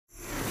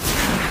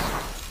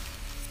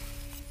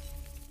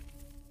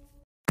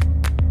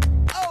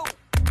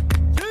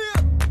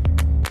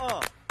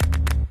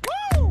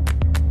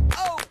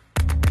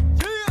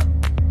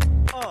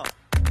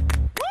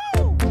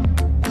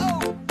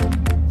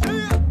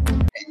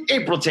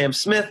April Tam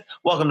Smith.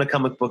 Welcome to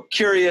Comic Book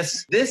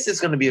Curious. This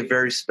is going to be a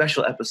very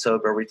special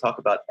episode where we talk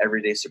about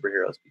everyday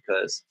superheroes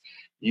because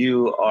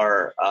you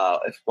are,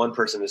 if one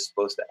person is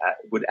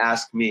would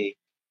ask me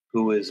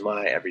who is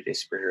my everyday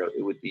superhero,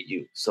 it would be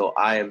you. So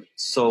I am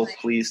so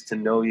pleased to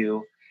know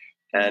you.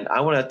 And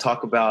I want to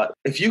talk about,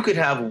 if you could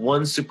have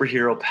one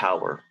superhero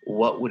power,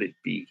 what would it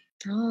be?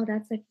 Oh,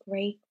 that's a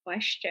great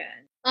question.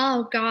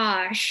 Oh,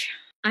 gosh.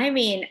 I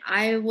mean,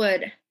 I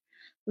would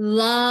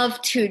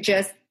love to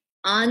just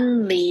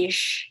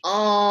unleash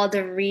all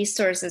the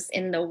resources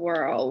in the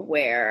world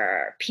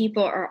where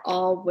people are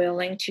all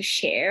willing to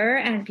share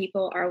and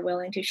people are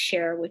willing to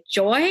share with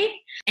joy.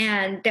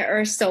 And there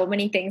are so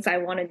many things I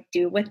want to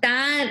do with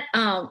that,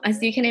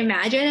 as you can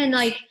imagine.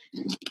 And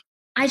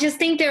I just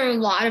think there are a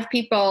lot of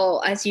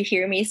people, as you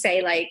hear me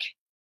say,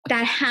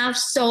 that have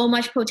so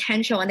much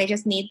potential and they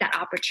just need that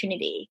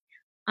opportunity.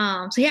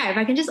 So yeah, if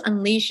I can just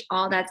unleash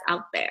all that's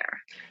out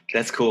there.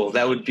 That's cool.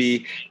 That would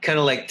be kind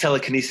of like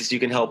telekinesis. You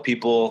can help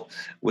people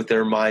with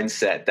their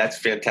mindset. That's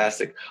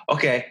fantastic.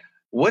 Okay.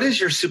 What is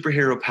your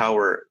superhero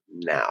power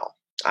now?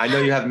 I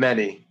know you have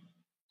many.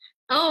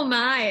 Oh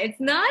my, it's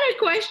not a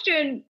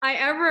question I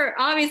ever,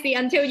 obviously,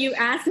 until you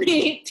asked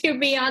me to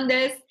be on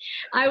this,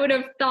 I would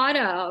have thought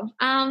of.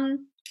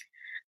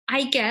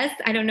 I guess,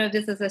 I don't know if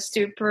this is a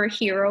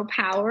superhero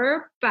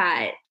power,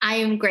 but I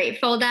am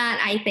grateful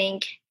that I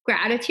think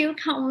gratitude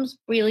comes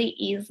really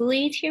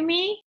easily to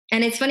me.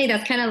 And it's funny,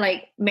 that's kind of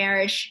like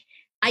marriage.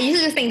 I used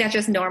to just think that's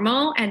just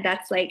normal and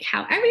that's like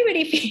how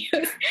everybody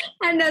feels.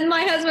 And then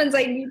my husband's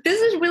like,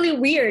 this is really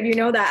weird, you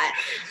know that.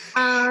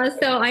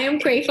 So I am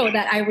grateful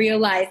that I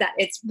realized that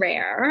it's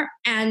rare.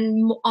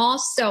 And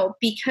also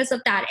because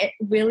of that, it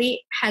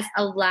really has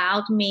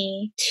allowed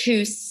me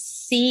to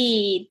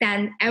see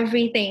then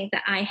everything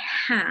that I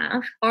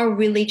have are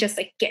really just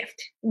a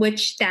gift,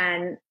 which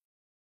then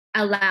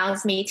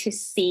allows me to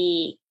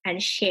see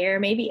and share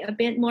maybe a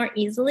bit more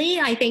easily.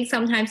 I think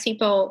sometimes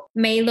people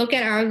may look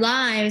at our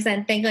lives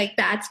and think like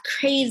that's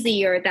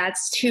crazy or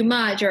that's too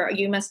much or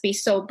you must be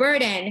so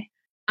burdened.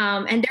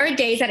 And there are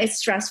days that it's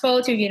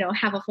stressful to,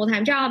 have a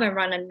full-time job and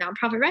run a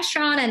nonprofit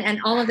restaurant and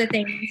all of the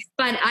things.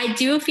 But I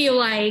do feel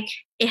like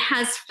it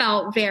has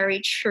felt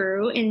very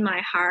true in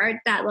my heart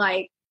that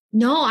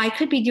no, I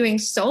could be doing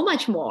so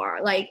much more.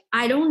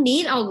 I don't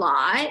need a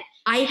lot.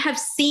 I have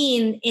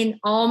seen in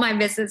all my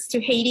visits to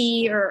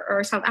Haiti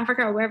or South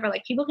Africa or wherever,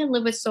 people can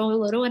live with so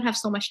little and have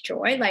so much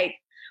joy.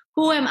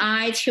 Who am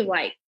I to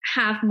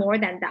have more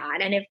than that?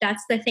 And if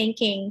that's the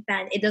thinking,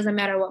 then it doesn't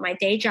matter what my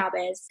day job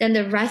is, then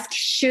the rest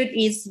should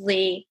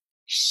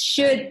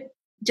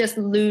just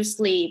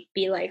loosely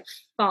be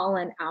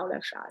fallen out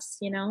of us,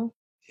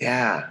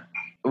 Yeah.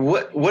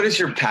 What is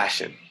your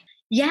passion?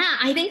 Yeah,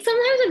 I think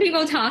sometimes when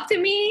people talk to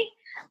me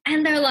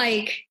and they're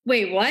like,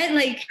 wait, what?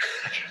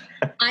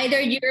 Either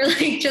you're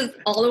just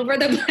all over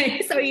the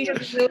place or you're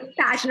just really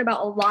passionate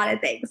about a lot of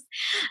things.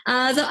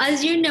 So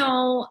as you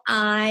know,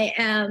 I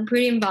am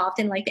pretty involved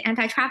in the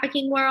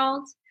anti-trafficking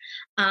world.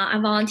 I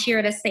volunteer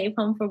at a safe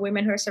home for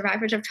women who are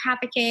survivors of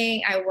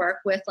trafficking. I work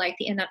with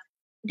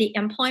the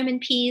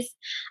employment piece.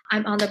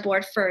 I'm on the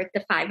board for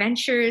the 5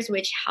 Ventures,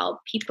 which help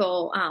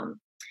people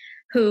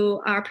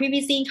who are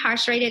previously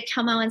incarcerated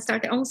come out and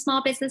start their own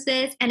small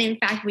businesses. And in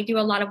fact, we do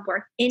a lot of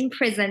work in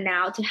prison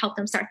now to help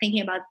them start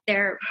thinking about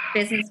their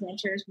business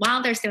ventures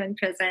while they're still in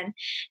prison.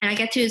 And I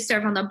get to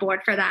serve on the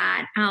board for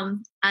that.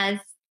 As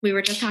we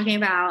were just talking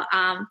about,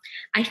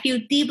 I feel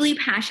deeply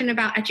passionate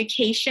about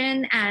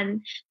education,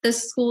 and the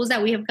schools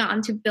that we have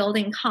gotten to build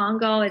in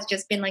Congo has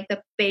just been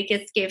the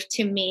biggest gift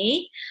to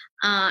me.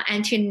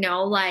 And to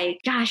know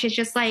gosh, it's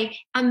just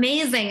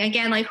amazing.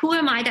 Again, who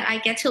am I that I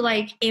get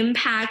to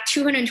impact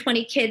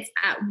 220 kids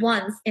at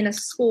once in a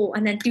school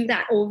and then do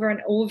that over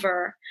and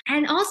over.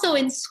 And also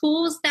in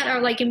schools that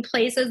are in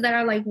places that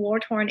are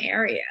war-torn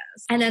areas.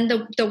 And then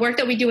the work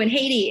that we do in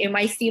Haiti, it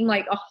might seem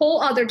like a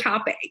whole other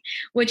topic,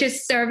 which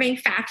is serving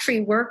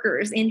factory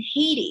workers in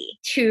Haiti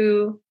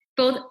to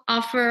both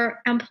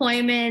offer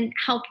employment,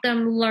 help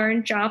them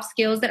learn job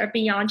skills that are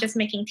beyond just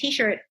making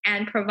t-shirts,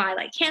 and provide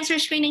cancer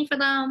screening for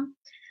them,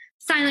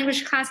 sign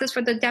language classes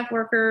for the deaf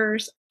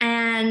workers.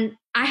 And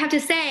I have to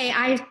say,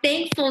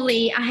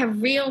 thankfully, I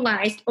have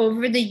realized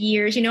over the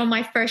years,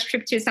 my first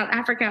trip to South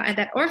Africa at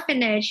that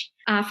orphanage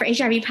for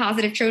HIV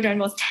positive children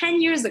was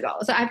 10 years ago.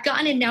 So I've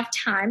gotten enough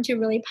time to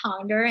really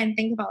ponder and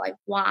think about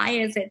why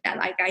is it that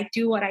I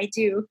do what I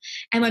do?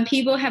 And when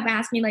people have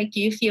asked me,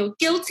 do you feel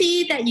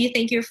guilty that you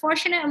think you're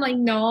fortunate?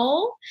 I'm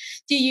no.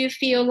 Do you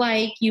feel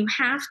like you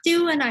have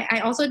to? And I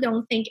also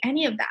don't think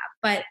any of that,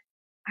 but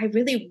I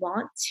really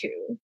want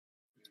to.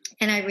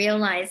 And I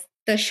realized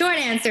the short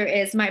answer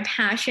is my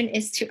passion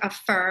is to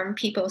affirm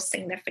people's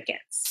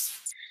significance.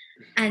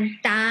 And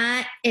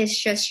that is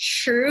just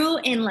true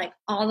in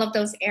all of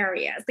those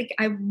areas.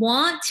 I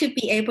want to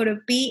be able to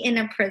be in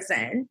a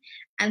prison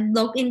and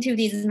look into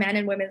these men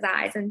and women's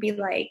eyes and be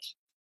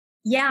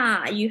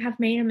yeah, you have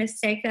made a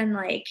mistake and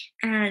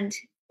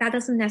that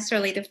doesn't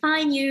necessarily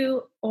define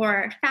you.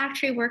 Or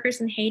factory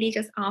workers in Haiti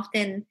just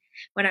often,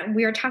 when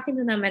we were talking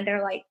to them and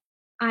they're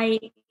I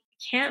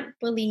can't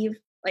believe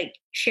like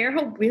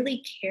ShareHope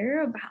really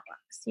care about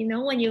us.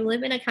 When you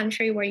live in a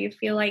country where you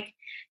feel like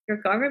your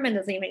government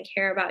doesn't even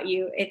care about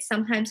you, it's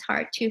sometimes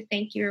hard to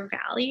think you're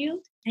valued.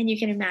 And you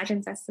can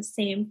imagine that's the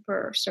same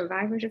for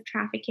survivors of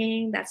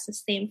trafficking. That's the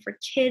same for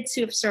kids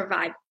who have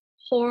survived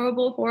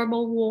horrible,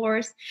 horrible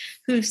wars,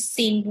 who've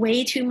seen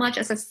way too much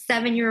as a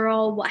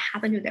 7-year-old, what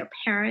happened to their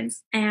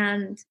parents.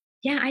 And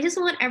yeah, I just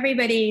want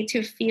everybody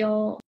to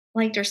feel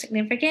like they're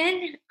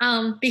significant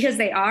because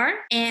they are.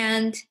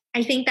 And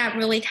I think that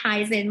really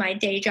ties in my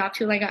day job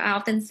too. Like I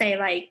often say,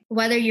 like,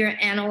 whether you're an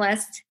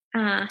analyst,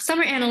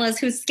 summer analyst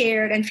who's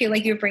scared and feel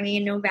like you're bringing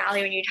in no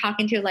value and you're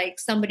talking to like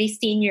somebody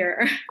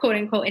senior, quote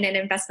unquote, in an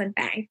investment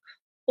bank,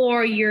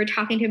 or you're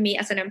talking to me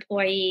as an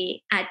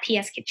employee at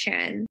PS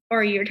Kitchen,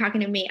 or you're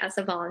talking to me as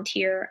a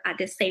volunteer at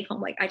this safe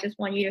home. Like, I just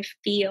want you to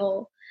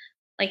feel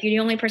like you're the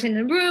only person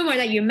in the room, or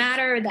that you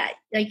matter, that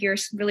like you're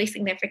really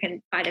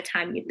significant by the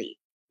time you leave.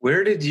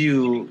 Where did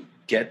you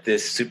get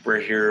this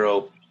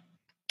superhero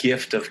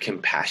gift of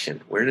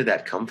compassion? Where did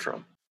that come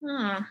from?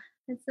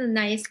 That's a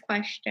nice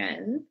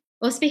question.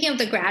 Well, speaking of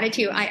the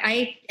gratitude,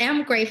 I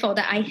am grateful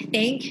that I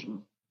think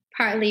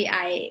partly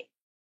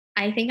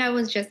I think I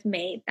was just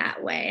made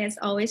that way. It's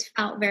always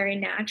felt very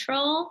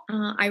natural.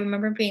 I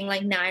remember being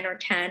like 9 or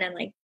 10 and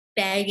like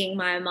begging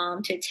my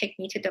mom to take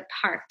me to the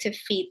park to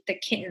feed the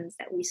kittens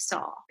that we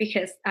saw,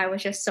 because I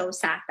was just so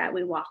sad that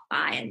we walked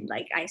by and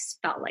like I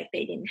felt like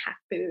they didn't have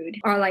food.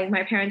 Or like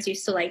my parents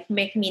used to like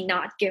make me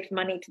not give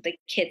money to the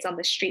kids on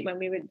the street when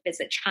we would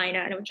visit China.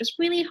 And it was just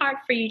really hard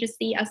for you to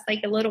see as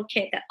like a little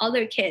kid that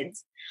other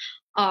kids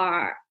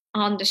are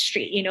on the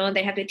street,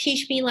 they have to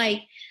teach me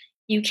like,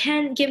 you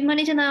can't give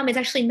money to them. It's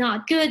actually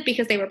not good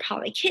because they were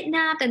probably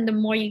kidnapped. And the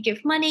more you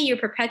give money, you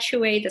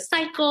perpetuate the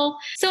cycle.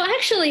 So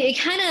actually it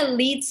kind of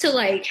leads to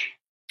like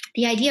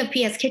the idea of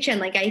PS Kitchen.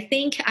 Like, I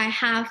think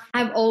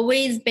I've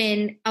always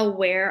been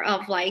aware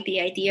of like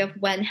the idea of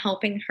when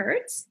helping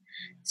hurts.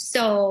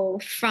 So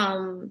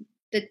from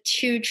the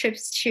 2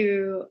 trips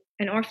to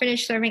an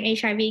orphanage serving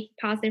HIV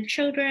positive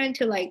children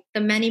to like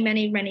the many,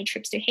 many, many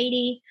trips to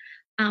Haiti,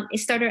 it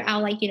started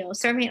out like,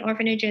 serving in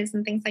orphanages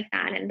and things like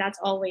that. And that's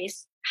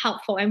always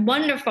helpful and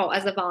wonderful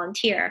as a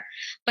volunteer.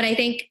 But I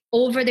think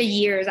over the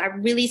years, I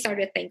really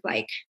started to think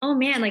like, oh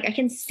man, like I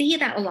can see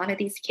that a lot of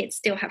these kids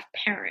still have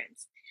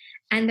parents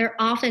and they're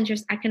often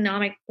just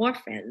economic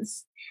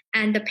orphans.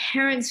 And the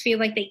parents feel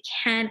like they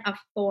can't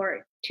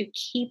afford to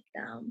keep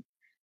them.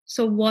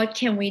 So what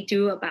can we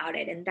do about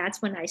it? And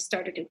that's when I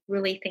started to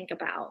really think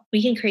about,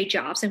 we can create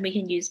jobs and we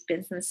can use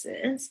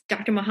businesses.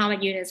 Dr.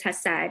 Muhammad Yunus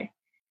has said,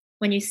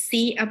 when you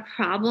see a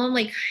problem,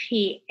 like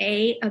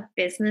create a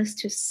business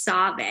to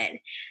solve it.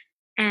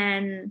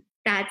 And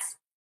that's,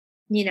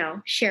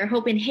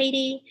 ShareHope in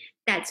Haiti.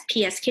 That's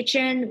PS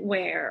Kitchen,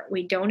 where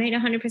we donate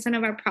 100%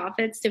 of our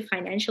profits to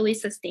financially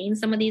sustain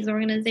some of these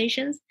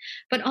organizations.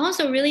 But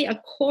also really a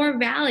core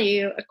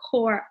value, a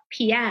core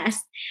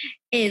PS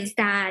is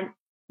that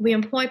we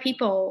employ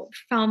people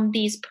from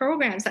these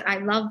programs that I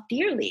love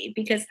dearly,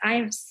 because I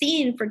have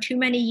seen for too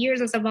many years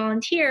as a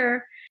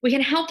volunteer, we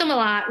can help them a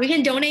lot. We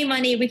can donate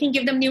money. We can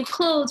give them new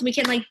clothes. We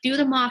can like do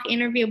the mock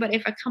interview. But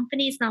if a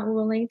company is not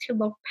willing to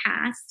look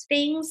past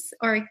things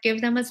or give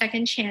them a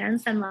second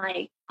chance, and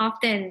like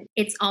often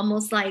it's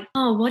almost like,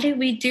 oh, what did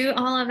we do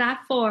all of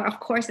that for? Of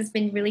course, it's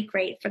been really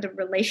great for the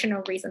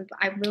relational reasons. But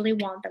I really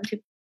want them to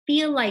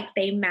feel like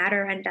they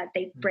matter and that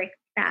they break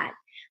that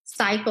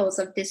cycles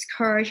of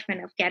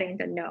discouragement of getting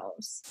the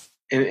no's.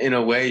 In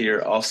a way,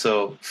 you're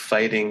also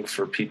fighting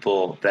for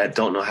people that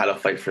don't know how to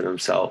fight for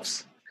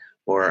themselves,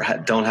 or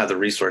don't have the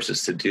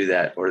resources to do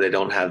that, or they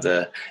don't have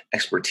the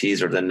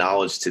expertise or the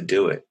knowledge to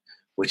do it,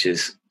 which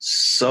is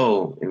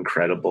so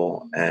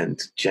incredible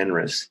and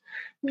generous.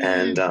 Yeah.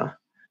 And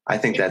I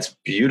think that's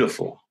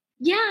beautiful.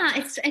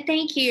 Yeah,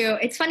 thank you.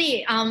 It's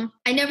funny.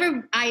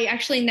 I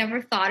actually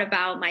never thought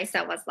about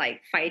myself as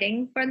like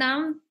fighting for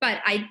them, but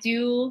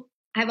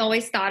I've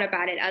always thought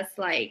about it as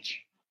like,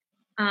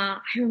 I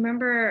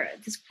remember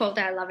this quote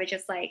that I love. It's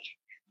just like,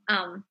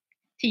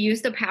 to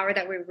use the power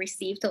that we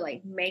receive to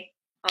like make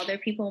other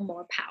people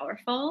more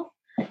powerful.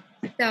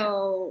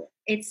 So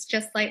it's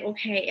just like,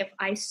 okay, if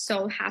I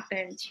so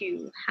happen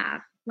to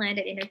have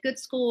landed in a good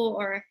school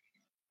or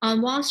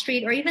on Wall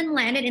Street or even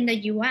landed in the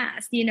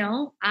US,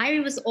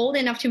 I was old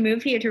enough to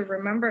move here to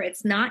remember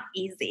it's not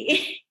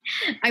easy.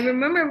 I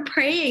remember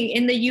praying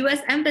in the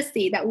US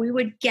Embassy that we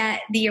would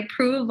get the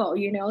approval,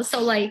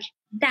 So like,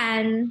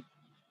 then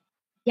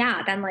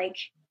like,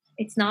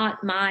 it's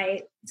not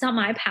my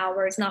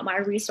power. It's not my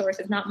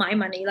resources, not my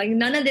money. Like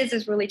none of this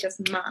is really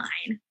just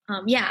mine.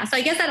 So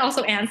I guess that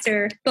also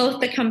answered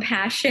both the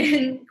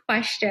compassion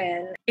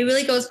question. It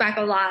really goes back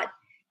a lot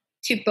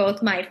to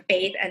both my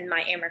faith and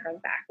my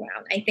immigrant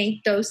background. I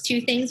think those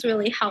 2 things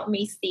really helped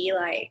me see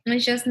like,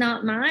 it's just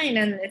not mine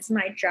and it's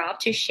my job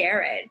to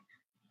share it.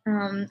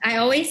 I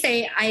always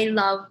say I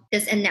love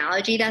this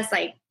analogy that's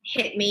like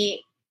hit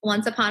me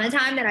once upon a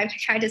time that I've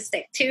tried to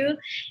stick to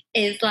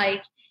is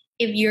like,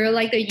 if you're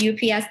like the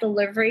UPS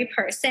delivery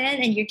person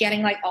and you're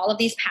getting like all of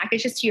these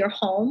packages to your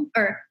home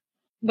or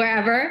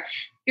wherever,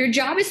 your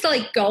job is to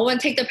like go and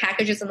take the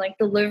packages and like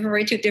deliver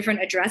it to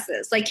different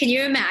addresses. Like, can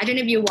you imagine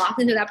if you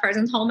walked into that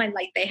person's home and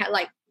like they had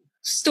like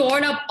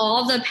stored up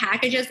all the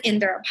packages in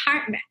their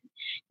apartment?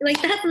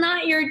 Like, that's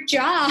not your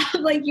job.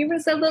 Like, you were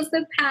supposed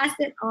to pass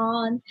it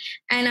on.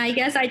 And I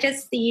guess I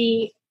just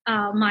see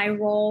my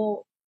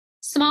role,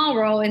 small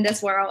role in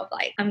this world,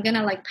 like I'm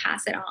gonna like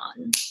pass it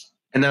on.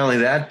 And not only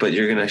that, but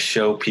you're going to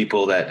show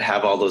people that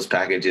have all those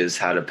packages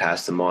how to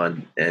pass them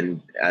on,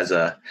 and as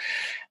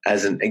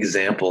an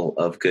example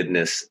of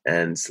goodness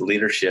and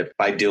leadership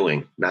by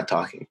doing, not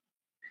talking.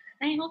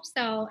 I hope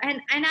so.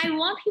 And I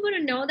want people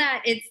to know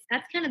that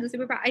that's kind of the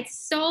superpower. It's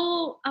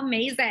so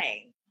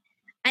amazing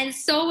and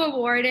so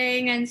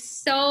rewarding and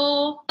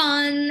so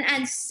fun,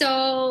 and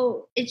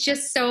so it's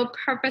just so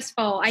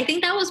purposeful. I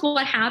think that was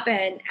what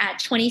happened at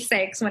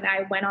 26 when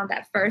I went on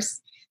that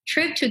first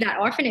trip to that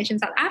orphanage in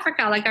South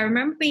Africa. Like, I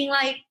remember being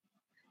like,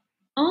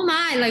 oh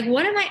my, like,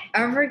 what am I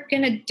ever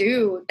gonna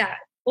do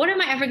what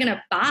am I ever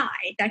gonna buy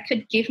that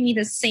could give me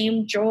the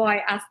same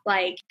joy as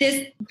like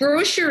this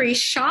grocery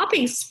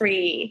shopping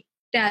spree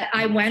that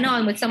I went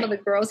on with some of the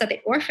girls at the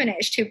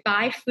orphanage to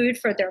buy food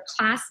for their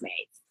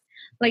classmates.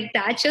 Like,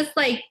 that just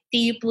like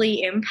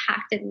deeply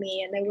impacted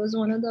me, and it was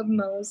one of the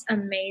most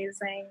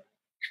amazing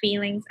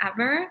feelings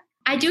ever.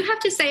 I do have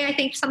to say, I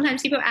think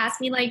sometimes people ask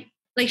me like,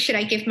 should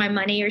I give my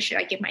money or should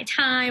I give my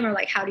time? Or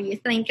like, how do you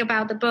think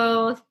about the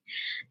both?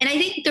 And I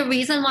think the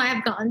reason why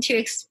I've gotten to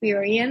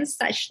experience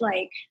such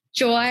like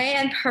joy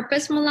and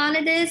purpose from a lot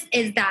of this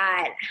is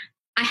that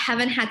I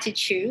haven't had to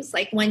choose.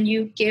 Like, when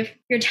you give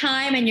your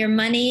time and your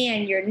money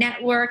and your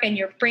network and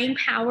your brain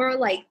power,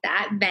 like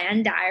that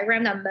Venn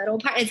diagram, that middle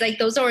part, it's like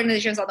those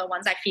organizations are the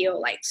ones I feel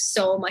like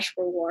so much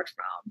reward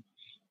from.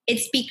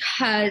 It's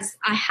because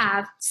I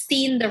have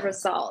seen the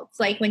results.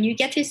 Like, when you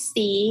get to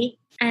see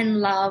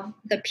and love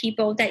the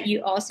people that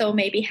you also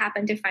maybe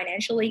happen to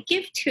financially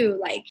give to,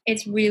 like,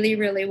 it's really,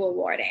 really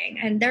rewarding.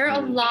 And there are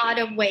a lot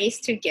of ways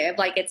to give.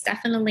 Like, it's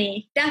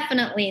definitely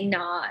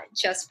not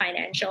just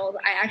financial.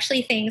 I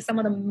actually think some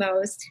of the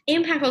most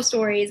impactful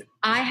stories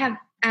I have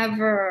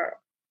ever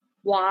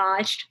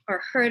watched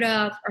or heard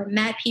of or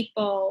met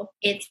people,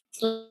 it's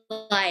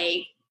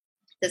like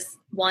this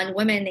one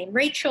woman named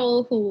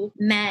Rachel who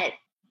met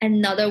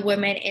another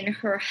woman in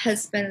her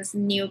husband's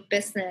new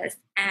business,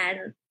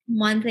 and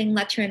one thing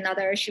led to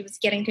another. She was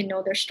getting to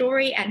know their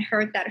story and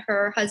heard that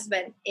her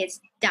husband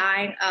is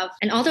dying of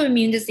an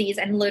autoimmune disease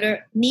and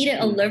needed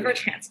a liver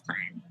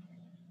transplant.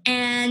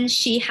 And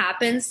she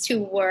happens to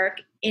work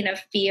in a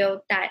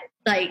field that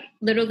like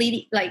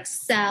literally like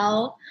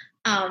sell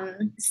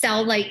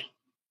like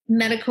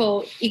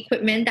medical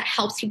equipment that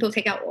helps people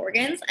take out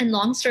organs. And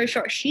long story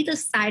short, she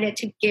decided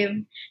to give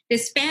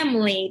this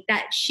family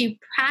that she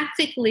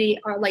practically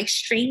are like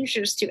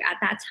strangers to at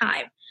that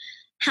time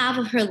half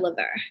of her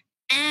liver.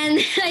 And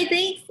I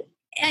think,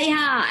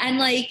 yeah, and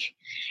like,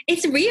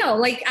 it's real.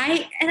 Like,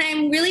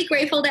 I'm really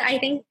grateful that I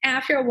think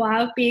after a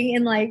while of being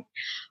in like,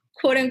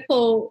 quote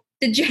unquote,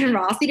 the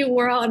generosity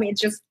world, I mean, it's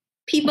just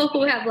people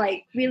who have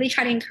like really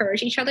tried to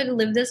encourage each other to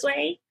live this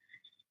way.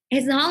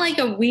 It's not like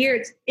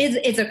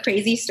it's a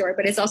crazy story,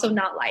 but it's also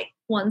not like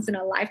once in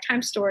a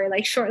lifetime story.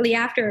 Like, shortly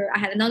after, I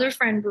had another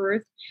friend,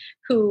 Ruth,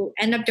 who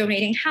ended up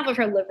donating half of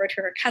her liver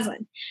to her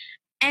cousin.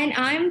 And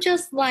I'm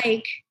just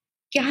like,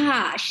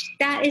 gosh,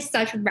 that is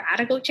such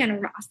radical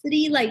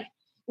generosity. Like,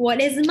 what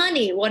is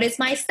money? What is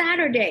my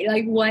Saturday?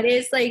 Like, what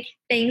is like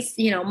things,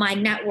 my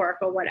network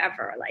or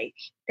whatever? Like,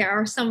 there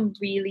are some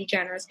really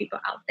generous people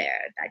out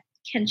there that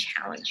can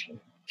challenge me.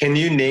 Can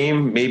you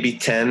name maybe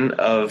 10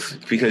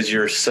 because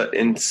you're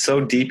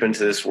so deep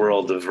into this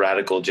world of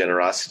radical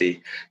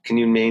generosity, can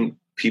you name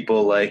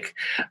people like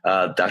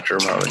Dr.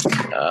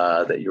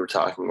 Mohammed that you were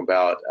talking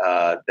about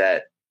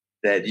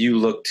that you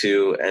look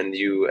to and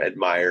you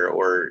admire,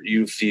 or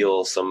you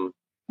feel some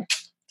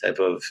type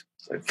of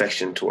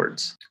affection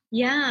towards?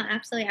 Yeah,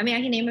 absolutely. I mean,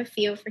 I can name a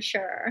few for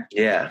sure.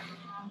 Yeah.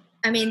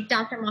 I mean,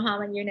 Dr.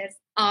 Muhammad Yunus,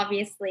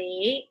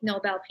 obviously,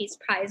 Nobel Peace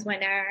Prize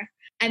winner.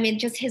 I mean,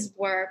 just his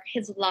work,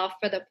 his love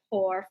for the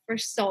poor for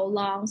so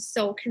long,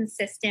 so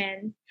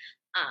consistent.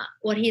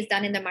 What he's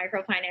done in the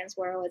microfinance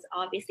world is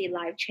obviously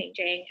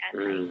life-changing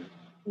and like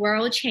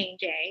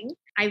world-changing.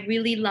 I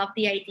really love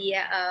the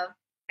idea of,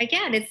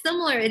 again, it's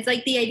similar. It's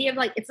like the idea of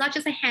like, it's not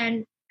just a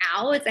hand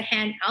out, it's a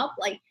hand up,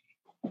 like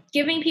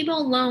giving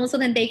people loans so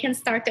that they can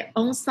start their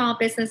own small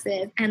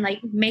businesses and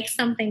like make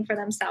something for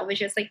themselves,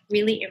 which is like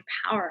really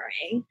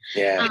empowering.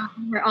 Yeah.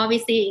 Where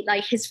obviously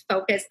like his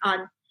focus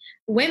on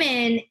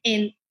women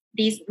in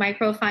these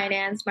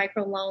microfinance,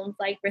 microloans,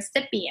 like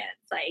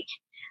recipients, like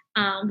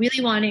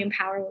really want to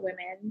empower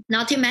women.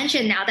 Not to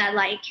mention now that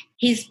like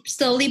he's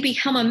slowly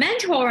become a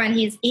mentor and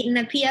he's eaten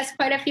at PS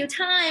quite a few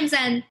times,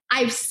 and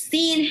I've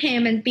seen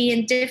him and be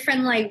in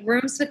different like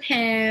rooms with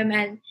him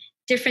and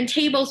different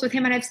tables with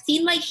him, and I've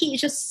seen like he's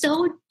just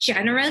so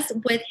generous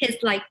with his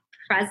like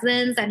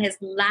presence and his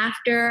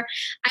laughter.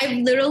 I've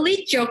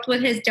literally joked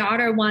with his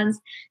daughter once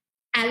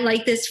at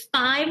like this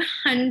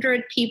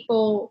 500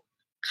 people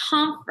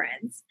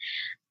conference.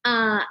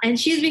 And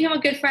she's become a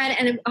good friend.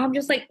 And I'm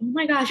just like, oh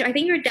my gosh, I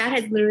think your dad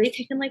has literally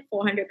taken like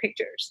 400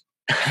 pictures.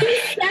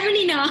 He's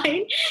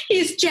 79.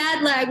 He's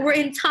jet lagged. We're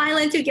in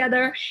Thailand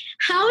together.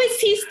 How is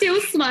he still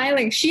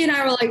smiling? She and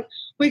I were like,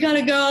 we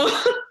gotta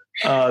go.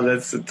 Oh,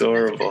 that's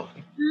adorable.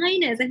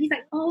 Kindness. And he's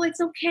like, oh, it's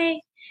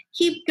okay.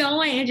 Keep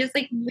going. And just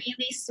like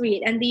really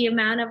sweet. And the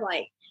amount of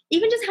like,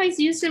 even just how he's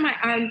used in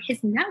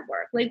his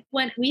network. Like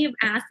when we have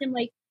asked him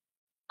like,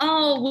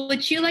 oh,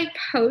 would you like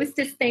post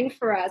this thing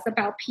for us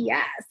about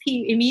PS?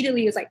 He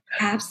immediately was like,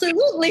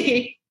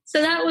 absolutely.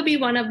 So that would be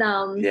one of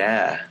them.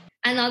 Yeah.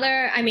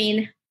 Another, I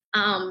mean,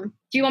 do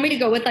you want me to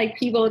go with like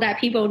people that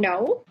people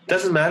know?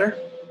 Doesn't matter.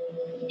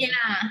 Yeah.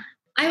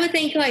 I would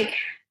think like,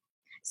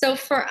 so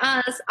for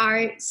us,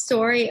 our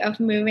story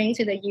of moving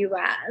to the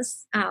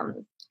US,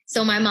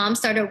 so my mom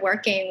started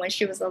working when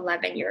she was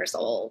 11 years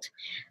old.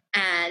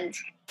 And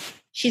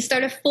she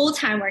started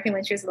full-time working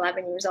when she was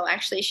 11 years old.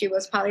 Actually, she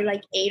was probably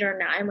like 8 or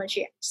 9 when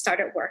she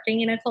started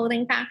working in a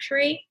clothing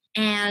factory.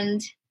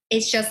 And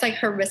it's just like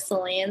her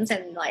resilience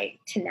and like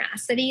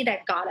tenacity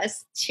that got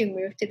us to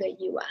move to the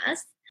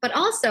US. But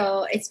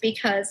also it's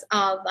because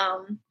of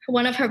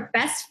one of her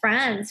best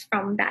friends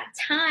from that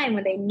time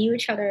when they knew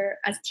each other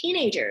as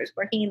teenagers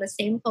working in the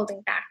same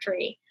clothing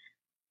factory,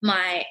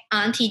 my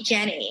auntie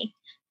Jenny.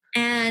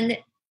 And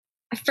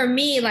for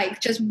me, like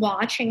just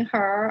watching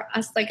her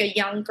as like a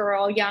young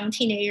girl, young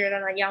teenager,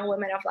 and a young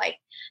woman of like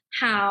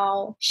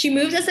how she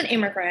moved as an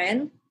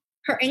immigrant.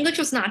 Her English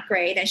was not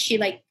great, and she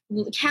like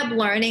kept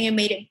learning and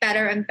made it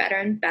better and better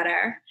and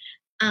better.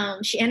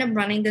 She ended up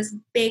running this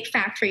big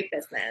factory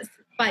business,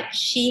 but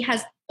she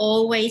has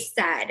always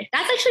said,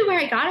 that's actually where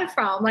I got it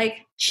from.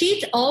 Like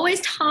she's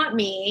always taught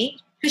me,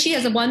 because she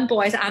has one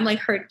boy, so I'm like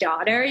her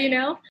daughter, you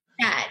know,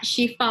 that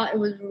she thought it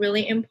was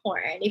really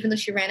important, even though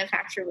she ran a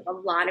factory with a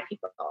lot of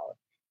people,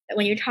 that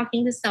when you're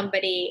talking to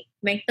somebody,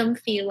 make them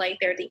feel like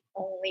they're the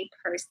only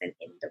person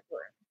in the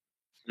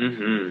room.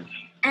 Mm-hmm.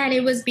 And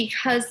it was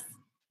because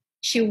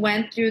she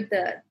went through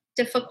the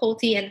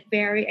difficulty and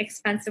very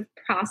expensive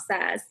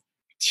process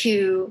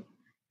to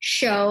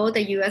show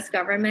the US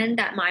government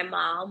that my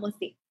mom was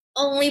the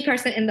only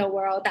person in the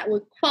world that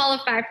would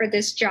qualify for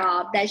this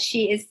job, that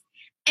she is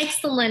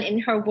excellent in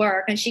her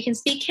work and she can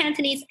speak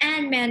Cantonese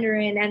and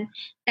Mandarin, and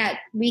that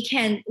we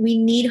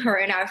need her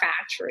in our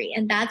factory.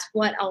 And that's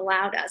what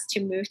allowed us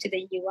to move to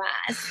the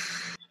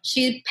US.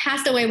 She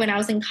passed away when I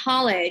was in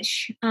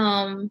college.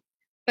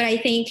 But I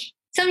think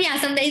some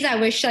days I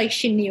wish like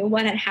she knew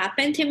what had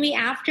happened to me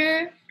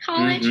after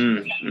college.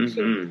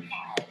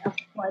 Of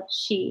what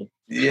she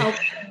helped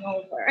me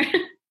over.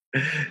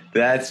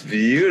 That's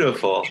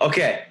beautiful.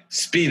 Okay,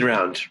 speed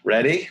round.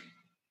 Ready?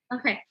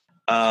 Okay.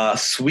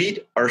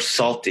 Sweet or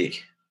salty?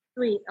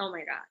 Sweet. Oh my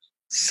gosh.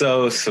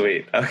 So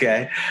sweet.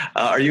 Okay.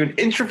 Are you an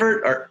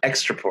introvert or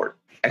extrovert?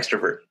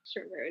 Extrovert.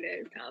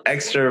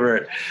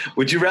 Extrovert.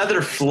 Would you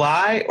rather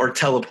fly or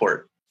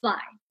teleport? Fly.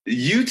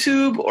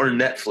 YouTube or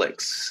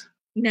Netflix?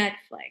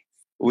 Netflix.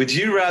 Would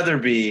you rather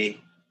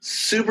be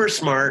super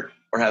smart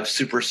or have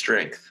super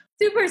strength?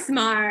 Super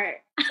smart.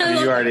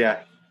 You already are.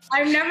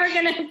 I'm never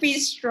going to be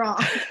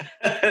strong.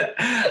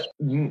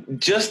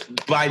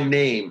 Just by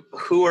name,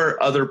 who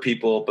are other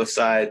people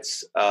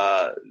besides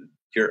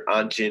your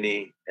Aunt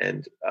Ginny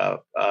and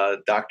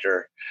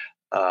Dr.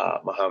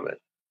 Muhammad?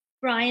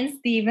 Brian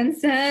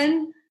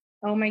Stevenson.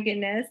 Oh my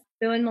goodness.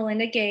 Bill and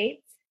Melinda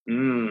Gates.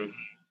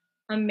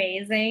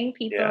 Amazing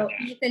people. Yeah.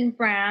 Ethan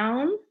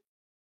Brown.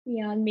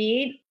 Beyond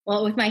Meat.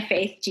 Well, with my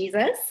faith,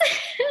 Jesus.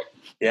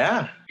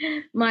 Yeah.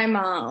 My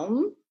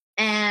mom.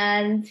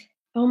 And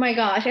oh my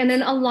gosh. And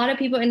then a lot of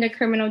people in the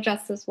criminal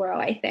justice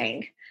world, I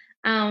think.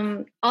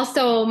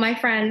 Also, my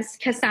friends,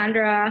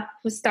 Cassandra,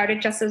 who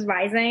started Justice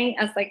Rising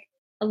as like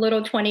a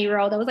little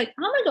 20-year-old, I was like,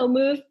 I'm going to go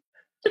move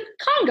to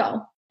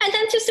Congo and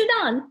then to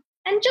Sudan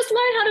and just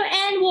learn how to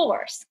end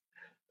wars.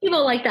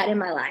 People like that in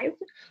my life.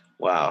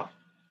 Wow.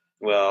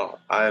 Well,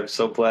 I am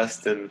so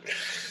blessed and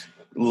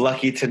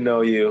lucky to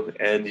know you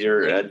and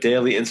your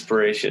daily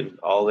inspiration,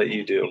 all that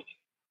you do.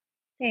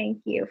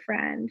 Thank you,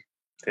 friend.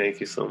 Thank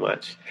you so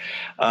much.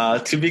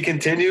 To be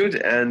continued,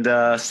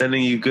 and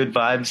sending you good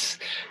vibes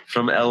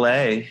from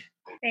LA.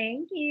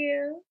 Thank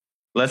you.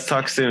 Let's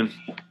talk soon.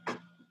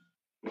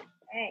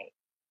 Hey.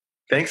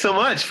 Thanks so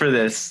much for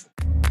this.